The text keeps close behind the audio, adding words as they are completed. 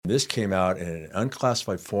This came out in an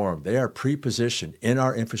unclassified form. They are pre-positioned in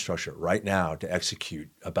our infrastructure right now to execute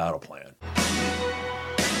a battle plan.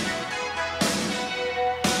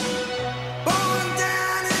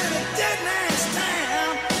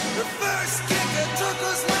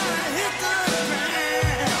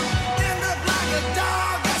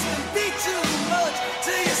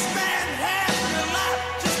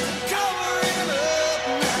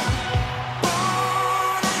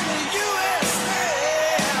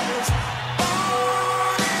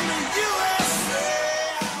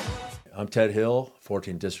 I'm Ted Hill,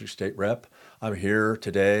 14th District State Rep. I'm here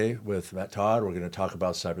today with Matt Todd. We're going to talk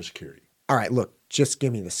about cybersecurity. All right, look, just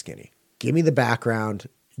give me the skinny. Give me the background.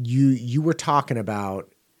 You were talking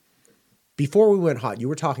about, before we went hot, you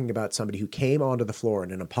were talking about somebody who came onto the floor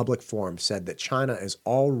and in a public forum said that China is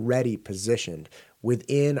already positioned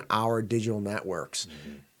within our digital networks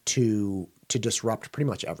to disrupt pretty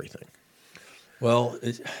much everything. Well,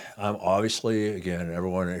 I'm obviously, again,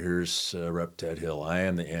 everyone here's Rep. Ted Hill. I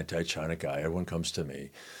am the anti-China guy. Everyone comes to me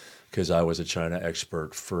because I was a China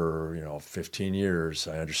expert for 15 years.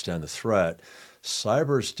 I understand the threat.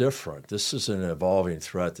 Cyber is different. This is an evolving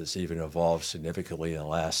threat that's even evolved significantly in the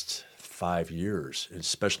last 5 years,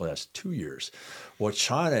 especially the last 2 years. What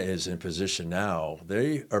China is in position now,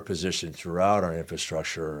 they are positioned throughout our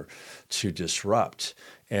infrastructure to disrupt.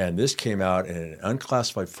 And this came out in an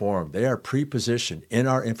unclassified form. They are pre-positioned in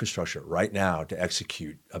our infrastructure right now to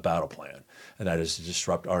execute a battle plan, and that is to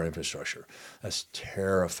disrupt our infrastructure. That's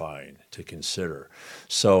terrifying to consider.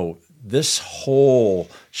 So this whole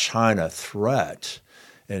China threat,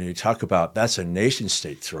 and you talk about that's a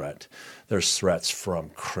nation-state threat. There's threats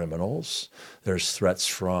from criminals. There's threats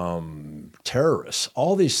from terrorists.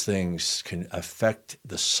 All these things can affect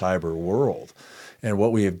the cyber world. And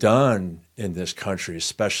what we have done in this country,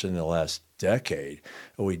 especially in the last decade,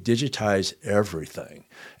 we digitize everything.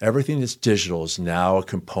 Everything that's digital is now a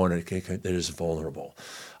component that is vulnerable.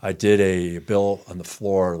 I did a bill on the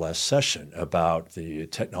floor last session about the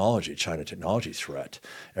China technology threat.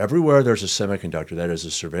 Everywhere there's a semiconductor, that is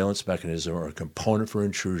a surveillance mechanism or a component for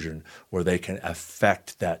intrusion where they can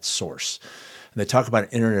affect that source. And they talk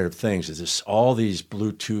about Internet of Things. Is this all these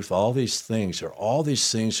Bluetooth, all these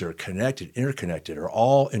things are connected, interconnected, are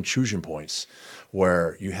all intrusion points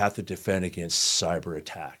where you have to defend against cyber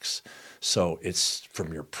attacks. So it's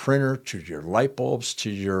from your printer to your light bulbs to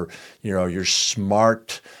your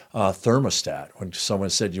smart thermostat. When someone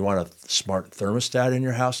said, you want a smart thermostat in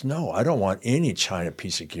your house? No, I don't want any China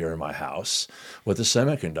piece of gear in my house with a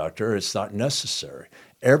semiconductor. It's not necessary.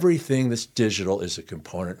 Everything that's digital is a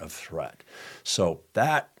component of threat. So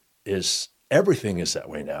everything is that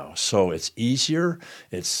way now. So it's easier,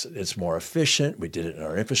 it's more efficient. We did it in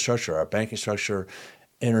our infrastructure, our banking structure,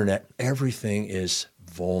 internet, everything is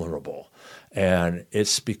vulnerable. And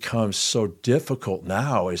it's become so difficult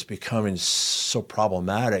now, it's becoming so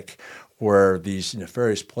problematic where these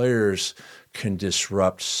nefarious players can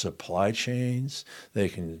disrupt supply chains, they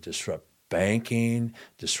can disrupt banking,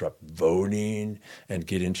 disrupt voting, and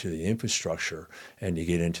get into the infrastructure, and you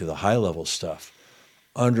get into the high-level stuff.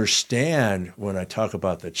 Understand when I talk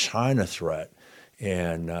about the China threat,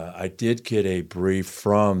 and I did get a brief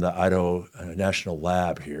from the Idaho National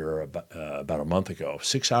Lab here about a month ago,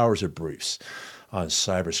 6 hours of briefs on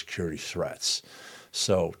cybersecurity threats.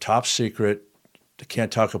 So top secret. I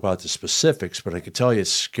can't talk about the specifics, but I can tell you it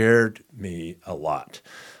scared me a lot.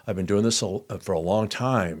 I've been doing this for a long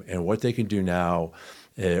time, and what they can do now,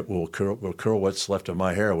 it will curl what's left of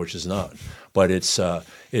my hair, which is none. But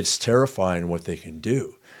it's terrifying what they can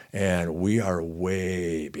do, and we are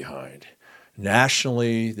way behind.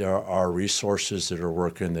 Nationally, there are resources that are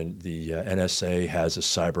working. The NSA has a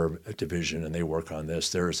cyber division, and they work on this.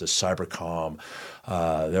 There is a cybercom.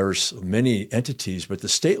 There's many entities, but at the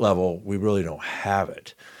state level, we really don't have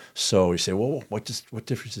it. So you say, well, what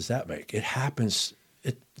difference does that make? It happens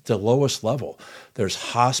at the lowest level. There's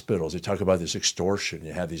hospitals. They talk about this extortion.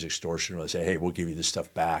 You have these extortion where they say, hey, we'll give you this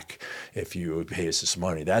stuff back if you pay us this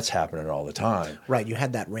money. That's happening all the time. Right. You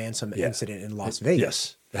had that ransom incident in Las Vegas.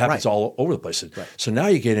 Yes. It happens all over the place. Right. So now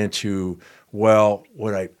you get into, well,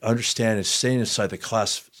 what I understand is staying inside the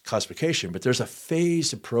classification, but there's a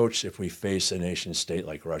phased approach if we face a nation state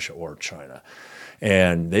like Russia or China.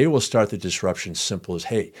 And they will start the disruption simple as,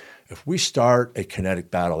 hey, if we start a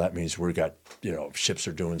kinetic battle, that means we've got, ships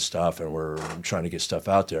are doing stuff and we're trying to get stuff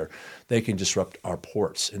out there. They can disrupt our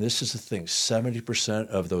ports. And this is the thing, 70%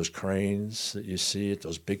 of those cranes that you see,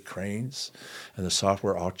 those big cranes, and the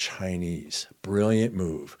software are all Chinese. Brilliant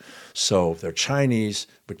move. So they're Chinese,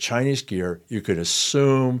 but Chinese gear, you could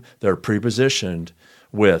assume they're pre-positioned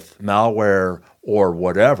with malware or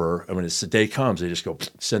whatever, I mean, it's the day comes, they just go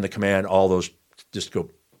send the command, all those just go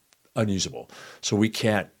unusable. So we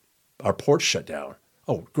can't, our ports shut down.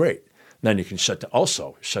 Oh, great. Then you can shut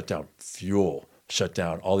down fuel, shut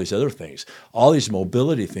down all these other things, all these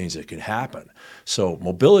mobility things that can happen. So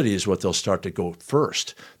mobility is what they'll start to go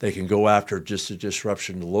first. They can go after just a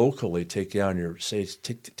disruption locally, take down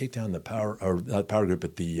take down the power, or not the power grid,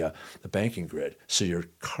 but the banking grid, so your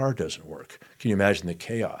car doesn't work. Can you imagine the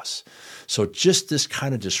chaos? So just this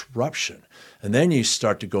kind of disruption. And then you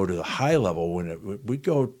start to go to the high level when we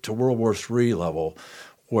go to World War III level,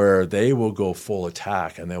 where they will go full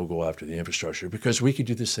attack and they will go after the infrastructure, because we could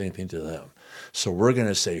do the same thing to them. So we're going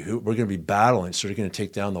to say, we're going to be battling. So you're going to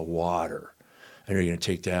take down the water and you're going to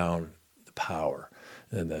take down the power.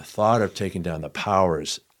 And the thought of taking down the power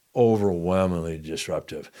is overwhelmingly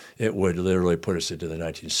disruptive. It would literally put us into the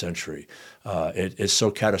 19th century. It's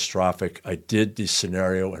so catastrophic. I did the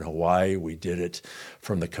scenario in Hawaii. We did it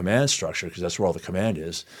from the command structure, because that's where all the command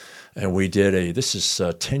is. And we did this is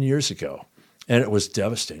 10 years ago. And it was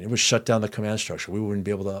devastating. It was shut down the command structure. We wouldn't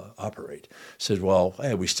be able to operate. Said, well,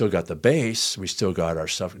 hey, we still got the base. We still got our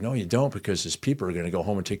stuff. No, you don't, because these people are going to go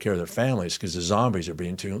home and take care of their families, because the zombies are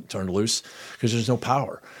being turned loose because there's no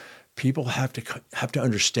power. People have to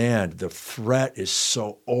understand the threat is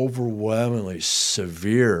so overwhelmingly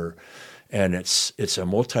severe, and it's a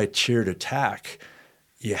multi-tiered attack.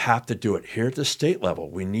 You have to do it here at the state level.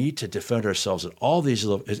 We need to defend ourselves at all these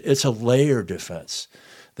levels. It's a layered defense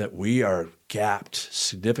that we are gapped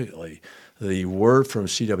significantly. The word from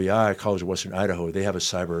CWI, College of Western Idaho, they have a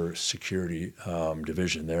cybersecurity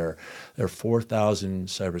division there. There are 4,000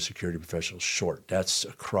 cybersecurity professionals short. That's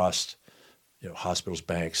across hospitals,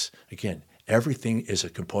 banks. Again, everything is a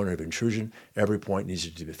component of intrusion. Every point needs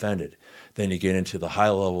to be defended. Then you get into the high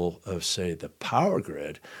level of, say, the power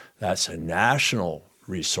grid. That's a national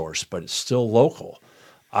resource, but it's still local.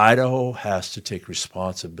 Idaho has to take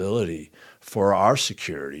responsibility for our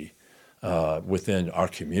security within our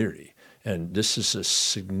community. And this is a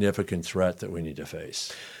significant threat that we need to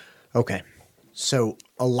face. Okay. So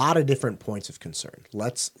a lot of different points of concern.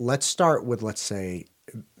 Let's start with, let's say,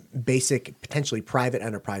 basic, potentially private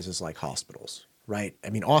enterprises like hospitals, right?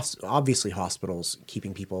 I mean, obviously hospitals,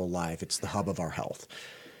 keeping people alive, it's the hub of our health.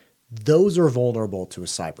 Those are vulnerable to a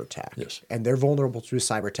cyber attack. Yes. And they're vulnerable to a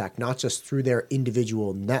cyber attack, not just through their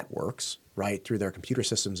individual networks, right, through their computer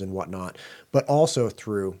systems and whatnot, but also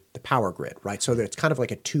through the power grid, right? So that it's kind of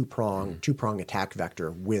like a two-prong attack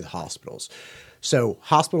vector with hospitals. So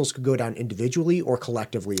hospitals could go down individually or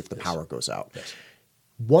collectively if the power goes out. Yes.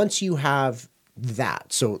 Once you have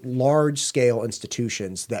that, so large-scale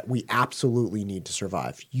institutions that we absolutely need to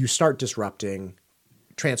survive, you start disrupting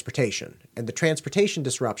transportation. And the transportation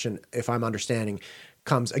disruption, if I'm understanding,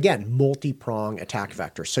 comes, again, multi-prong attack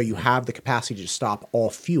vector. So you have the capacity to stop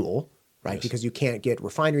all fuel, right? Yes. Because you can't get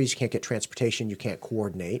refineries, you can't get transportation, you can't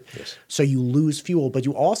coordinate. Yes. So you lose fuel, but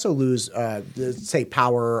you also lose, say,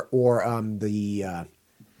 power or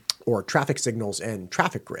or traffic signals and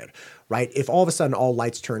traffic grid, right? If all of a sudden all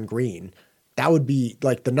lights turn green, that would be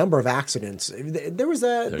like the number of accidents. There was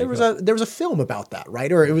a film about that,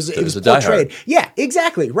 right? Or it was portrayed. Yeah,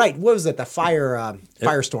 exactly. Right. What was it? The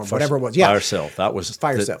firestorm, whatever it was. Yeah. Fire sale.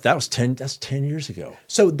 That's 10 years ago.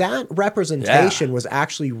 So that representation was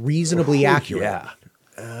actually reasonably accurate. Yeah.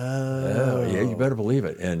 Oh, yeah. You better believe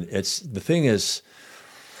it. And the thing is,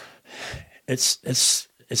 it's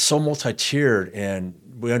so multi-tiered, and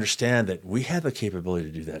we understand that we have the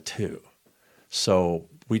capability to do that too. So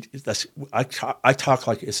I talk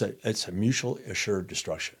like it's a mutually assured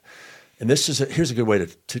destruction, and here's a good way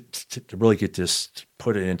to really get this, to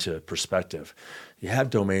put it into perspective. You have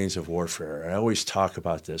domains of warfare, and I always talk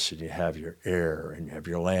about this. And you have your air, and you have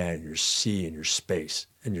your land, your sea, and your space,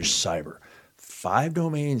 and your cyber. 5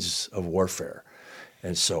 domains of warfare,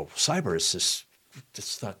 and so cyber is just,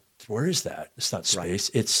 it's not. Where is that? It's not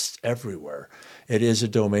space. Right. It's everywhere. It is a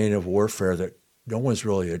domain of warfare that no one's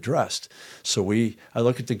really addressed. So I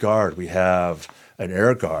look at the Guard. We have an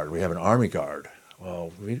Air Guard. We have an Army Guard.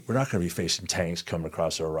 Well, we're not going to be facing tanks coming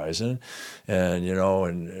across the horizon, and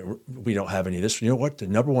and we don't have any of this. You know what? The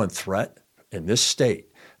number one threat in this state,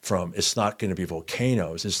 it's not going to be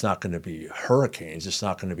volcanoes, it's not going to be hurricanes, it's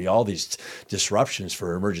not going to be all these disruptions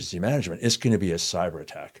for emergency management. It's going to be a cyber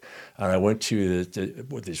attack. And I went to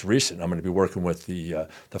with these recent. I'm going to be working with the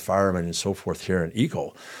firemen and so forth here in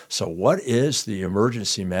Eagle. So what is the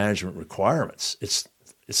emergency management requirements?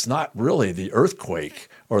 It's not really the earthquake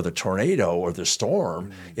or the tornado or the storm.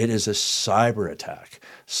 Mm-hmm. It is a cyber attack.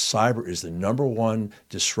 Cyber is the number one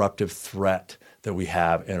disruptive threat that we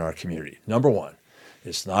have in our community. Number one.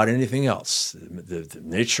 It's not anything else. The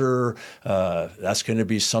nature, that's going to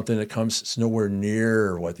be something that comes, it's nowhere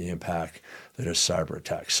near what the impact that a cyber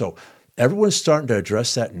attack. So everyone's starting to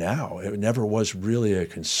address that now. It never was really a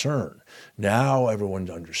concern. Now everyone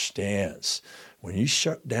understands when you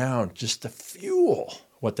shut down just the fuel,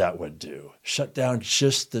 what that would do. Shut down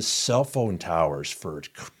just the cell phone towers for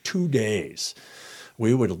 2 days.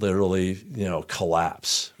 We would literally,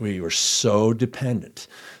 collapse. We were so dependent.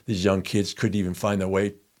 These young kids couldn't even find their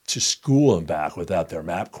way to school and back without their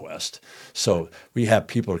MapQuest. So we have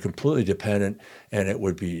people who are completely dependent, and it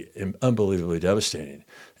would be unbelievably devastating.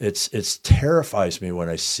 It terrifies me when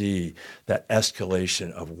I see that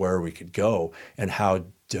escalation of where we could go and how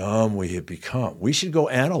dumb we have become. We should go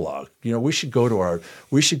analog. We should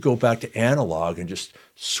go back to analog and just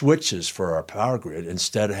switches for our power grid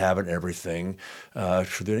instead of having everything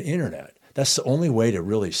through the internet. That's the only way to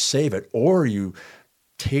really save it. Or you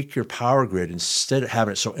take your power grid, instead of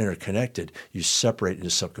having it so interconnected, you separate into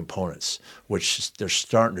subcomponents, which they're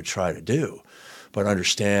starting to try to do. But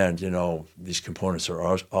understand, these components are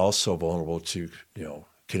also vulnerable to,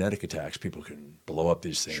 kinetic attacks. People can blow up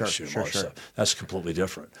these things, shoot them, all that stuff. That's completely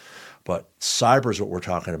different. But cyber is what we're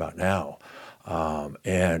talking about now.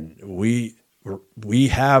 And we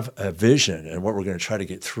have a vision, and what we're going to try to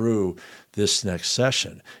get through this next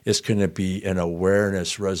session is going to be an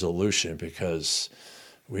awareness resolution, because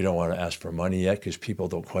we don't want to ask for money yet because people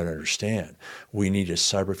don't quite understand. We need a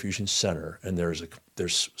cyber fusion center, and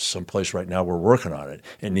there's some place right now we're working on it.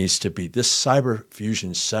 It needs to be, this cyber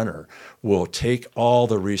fusion center will take all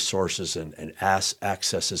the resources and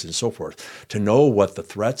accesses and so forth to know what the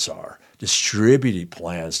threats are, distributing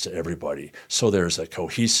plans to everybody. So there's a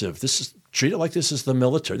cohesive, treat it like this is the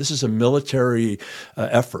military. This is a military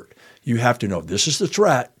effort. You have to know this is the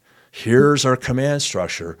threat. Here's our command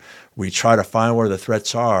structure. We try to find where the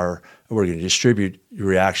threats are. We're going to distribute your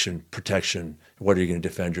reaction, protection. What are you going to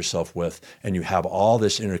defend yourself with? And you have all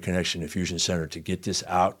this interconnection in Fusion Center to get this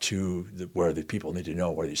out to where the people need to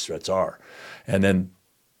know where these threats are. And then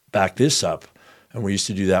back this up. And we used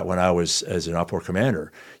to do that when I was as an OPERA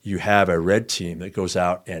commander. You have a red team that goes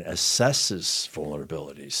out and assesses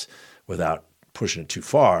vulnerabilities without pushing it too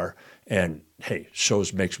far, and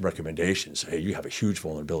makes recommendations. Hey, you have a huge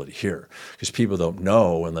vulnerability here, because people don't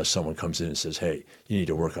know unless someone comes in and says, hey, you need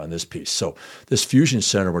to work on this piece. So this fusion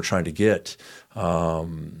center we're trying to get,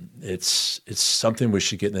 it's something we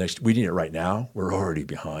should get in the next. We need it right now. We're already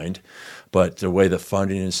behind, but the way the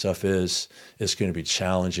funding and stuff is, it's going to be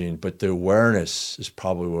challenging. But the awareness is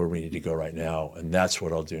probably where we need to go right now, and that's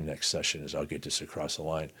what I'll do next session. Is I'll get this across the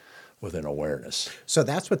line with an awareness. So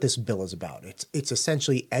that's what this bill is about. It's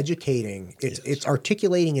essentially educating. It's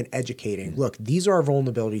articulating and educating. Mm-hmm. Look, these are our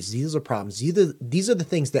vulnerabilities. These are problems. These are the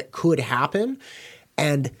things that could happen,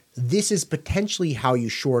 and this is potentially how you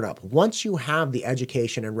shore it up. Once you have the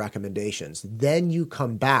education and recommendations, then you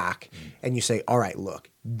come back and you say, all right, look,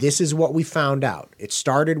 this is what we found out. It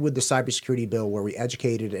started with the cybersecurity bill where we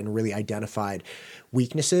educated and really identified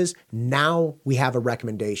weaknesses. Now we have a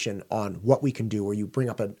recommendation on what we can do, where you bring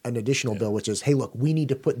up an additional bill, which is, hey, look, we need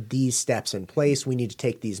to put these steps in place. We need to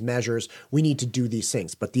take these measures. We need to do these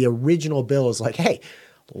things. But the original bill is like, hey,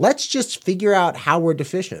 let's just figure out how we're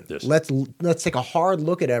deficient. Yes. Let's take a hard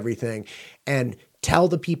look at everything and tell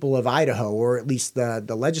the people of Idaho, or at least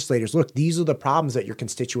the legislators, look, these are the problems that your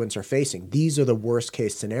constituents are facing. These are the worst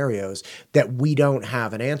case scenarios that we don't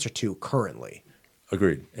have an answer to currently.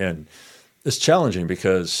 Agreed. And it's challenging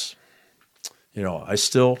because, I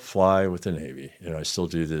still fly with the Navy. I still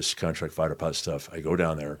do this contract fighter pilot stuff. I go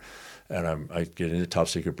down there and I get into top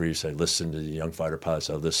secret briefs. I listen to the young fighter pilots.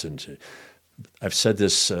 I've said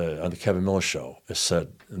this on the Kevin Miller show. I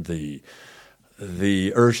said the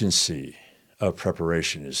urgency of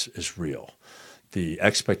preparation is real. The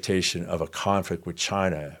expectation of a conflict with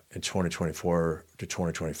China in 2024 to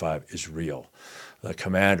 2025 is real. The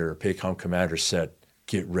commander, PACOM commander, said,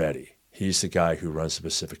 get ready. He's the guy who runs the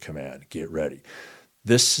Pacific Command. Get ready.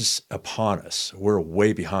 This is upon us. We're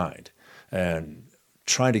way behind. And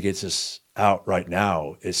trying to get this out right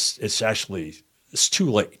now, it's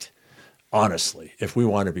too late. Honestly, if we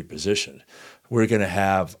want to be positioned, are we going to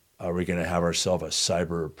have ourselves a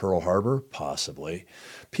cyber Pearl Harbor? Possibly.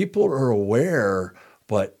 People are aware,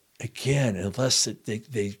 but again, unless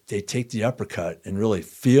they take the uppercut and really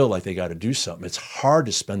feel like they got to do something, it's hard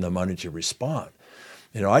to spend the money to respond.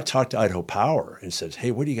 I talked to Idaho Power and said,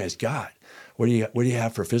 hey, what do you guys got? What do you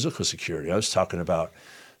have for physical security? I was talking about,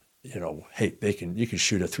 hey, you can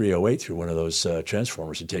shoot a 308 through one of those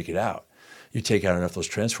transformers and take it out. You take out enough of those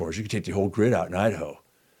transformers, you can take the whole grid out in Idaho.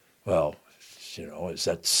 Well, is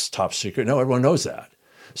that top secret? No, everyone knows that.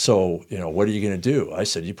 So, what are you going to do? I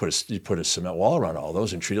said, you put a cement wall around all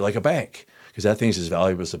those and treat it like a bank, because that thing's as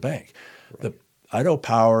valuable as a bank. Right. The Idaho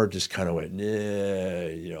Power just kind of went,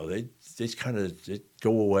 they kind of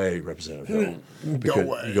go away, Representative Hill.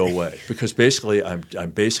 Go away. Because basically,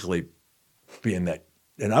 I'm basically being that.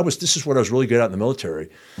 And this is what I was really good at in the military,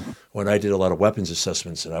 when I did a lot of weapons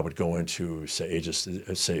assessments, and I would go into, say,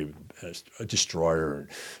 a destroyer and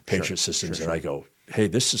Patriot systems, and I go, hey,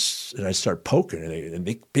 this is, and I start poking, and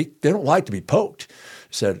they don't like to be poked.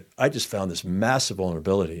 I said, I just found this massive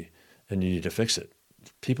vulnerability, and you need to fix it.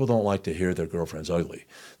 People don't like to hear their girlfriend's ugly.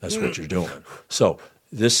 That's what you're doing. So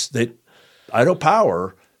Idaho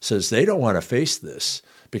Power says they don't want to face this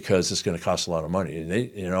because it's going to cost a lot of money, and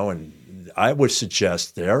and I would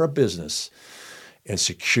suggest they're a business, and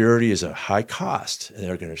security is a high cost, and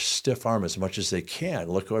they're going to stiff arm as much as they can.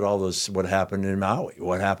 Look at what happened in Maui.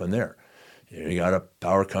 What happened there? You got a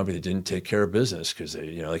power company that didn't take care of business because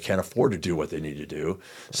they can't afford to do what they need to do.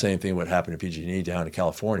 Same thing would happen to PG&E down in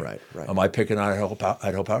California. Right. Am I picking on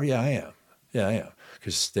Idaho Power? Yeah, I am.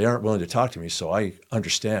 Because they aren't willing to talk to me, so I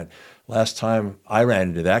understand. Last time I ran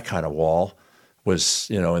into that kind of wall was,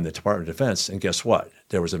 in the Department of Defense, and guess what?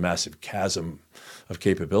 There was a massive chasm of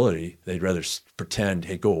capability. They'd rather pretend,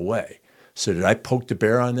 hey, go away. So did I poke the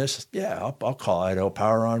bear on this? Yeah, I'll call Idaho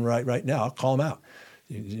Power on right now. I'll call them out.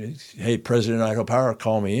 Hey, President Idaho Power,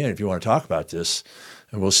 call me in if you want to talk about this,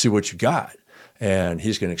 and we'll see what you got. And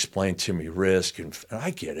he's going to explain to me risk, and I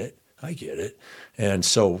get it. And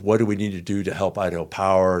so what do we need to do to help Idaho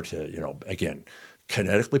Power to, again,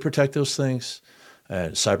 kinetically protect those things?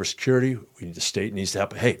 And cybersecurity, the state needs to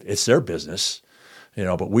help. Hey, it's their business,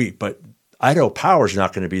 but Idaho Power is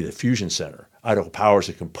not going to be the fusion center. Idaho Power is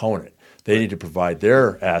a component. They need to provide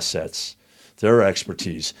their assets, their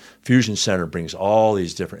expertise. Fusion Center brings all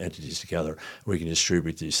these different entities together. We can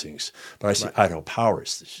distribute these things. But I see Idaho Power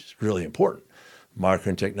is really important.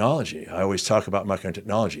 Micron technology. I always talk about micron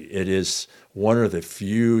technology. It is one of the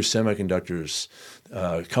few semiconductors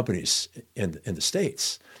companies in the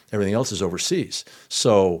States. Everything else is overseas.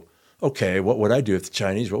 So, okay, what would I do if the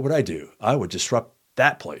Chinese? What would I do? I would disrupt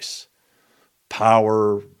that place.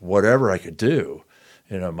 Power, whatever I could do.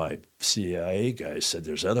 My CIA guys said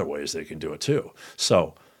there's other ways they can do it too.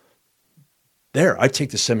 So I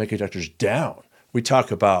take the semiconductors down. We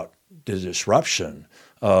talk about the disruption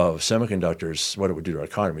of semiconductors, what it would do to our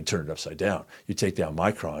economy, turn it upside down. You take down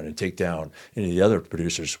Micron and take down any of the other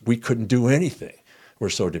producers, we couldn't do anything. We're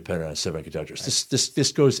so dependent on semiconductors. Right.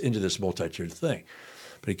 This goes into this multi-tiered thing.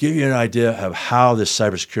 But to give you an idea of how this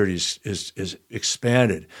cybersecurity is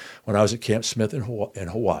expanded, when I was at Camp Smith in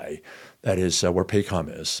Hawaii, that is where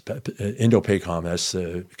PACOM is. Indo-PACOM, that's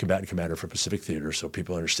the combatant commander for Pacific Theater, so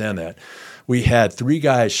people understand that. We had 3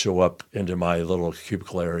 guys show up into my little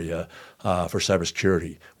cubicle area for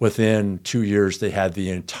cybersecurity. Within 2 years, they had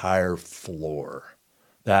the entire floor.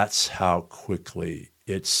 That's how quickly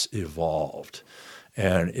it's evolved.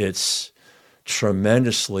 And it's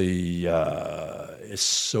tremendously it's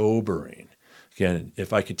sobering. Again,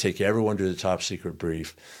 if I could take everyone to the top secret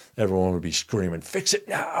brief, everyone would be screaming, fix it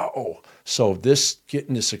now. So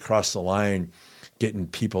getting this across the line, getting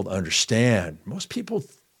people to understand. Most people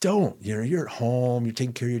don't. You're at home, you're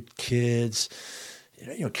taking care of your kids.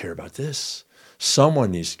 You don't care about this.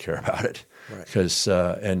 Someone needs to care about it. Right. Because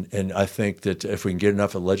and I think that if we can get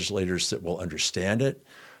enough of legislators that will understand it,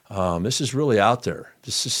 this is really out there.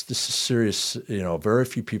 This is serious. Very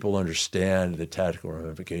few people understand the tactical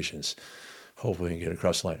ramifications. Hopefully, we can get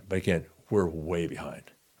across the line. But again, we're way behind.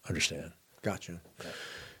 Understand? Gotcha. Yeah.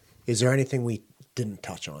 Is there anything we didn't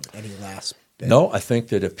touch on? Any last bit? No, I think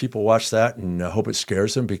that if people watch that, and I hope it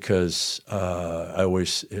scares them, because I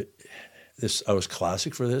was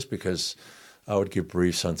classic for this, because I would give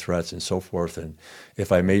briefs on threats and so forth. And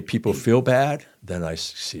if I made people feel bad, then I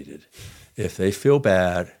succeeded. If they feel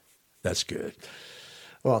bad, that's good.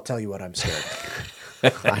 Well, I'll tell you what, I'm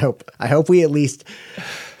scared. I hope we at least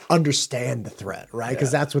understand the threat, right?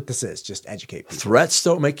 Because that's what this is, just educate people. Threats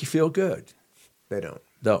don't make you feel good. They don't.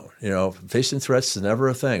 Facing threats is never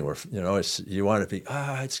a thing. Where you want to be,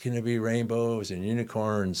 it's going to be rainbows and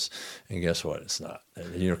unicorns, and guess what? It's not.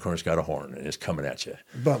 The unicorn's got a horn and it's coming at you.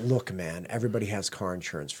 But look, man, everybody has car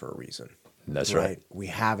insurance for a reason. That's right. We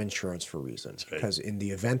have insurance for a reason. Because in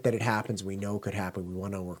the event that it happens, we know it could happen. We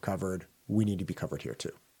want to know we're covered. We need to be covered here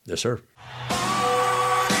too. Yes, sir.